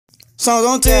Songs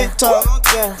on TikTok,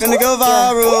 finna go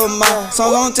viral. My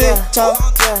songs on TikTok,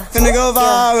 finna go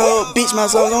viral. Bitch, my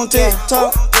songs on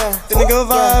TikTok, finna go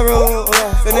viral.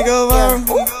 Finna go viral,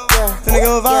 finna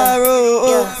go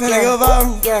viral, finna go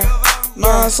viral.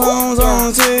 My songs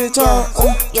on TikTok,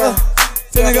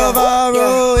 finna go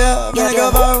viral, yeah, finna go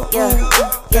viral,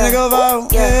 finna go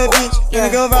viral, yeah, bitch,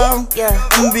 finna go viral.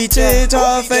 I'ma be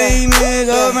TikTok famous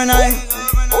overnight.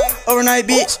 Overnight,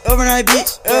 bitch,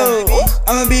 oh.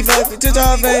 I'ma be fucking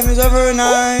TikTok famous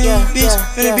overnight, bitch.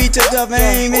 Finna be TikTok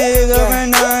famous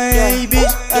overnight,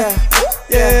 bitch.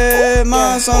 Yeah,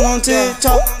 my song on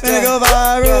TikTok, finna go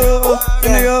viral,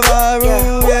 finna go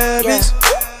viral, yeah,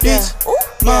 bitch.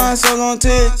 My song on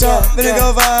TikTok, finna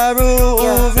go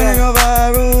viral, finna go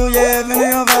viral, yeah,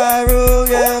 finna go viral,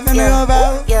 yeah, finna go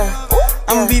viral.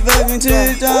 I'ma be fucking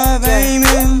TikTok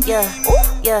famous,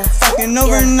 fucking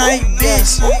overnight,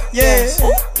 bitch, yeah.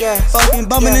 Fucking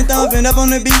bumping and thumping up on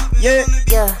the beat, yeah.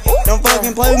 Don't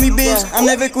fucking play with me, bitch. I'm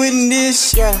never quitting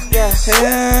this shit.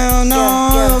 Hell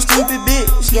no, stupid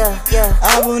bitch.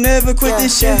 I will never quit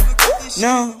this shit.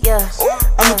 No,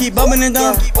 I'ma keep bumping and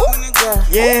thumping,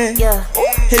 yeah.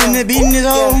 Hitting the beat in this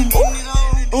hole.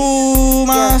 Ooh,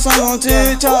 my song on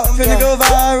TikTok, finna go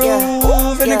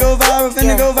viral, finna go viral,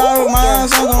 finna go viral. My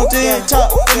song on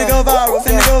TikTok, finna go viral,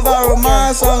 finna go viral.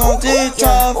 My song on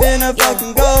TikTok, finna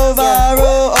fucking go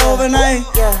viral overnight,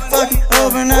 fucking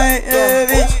overnight, yeah,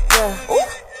 bitch.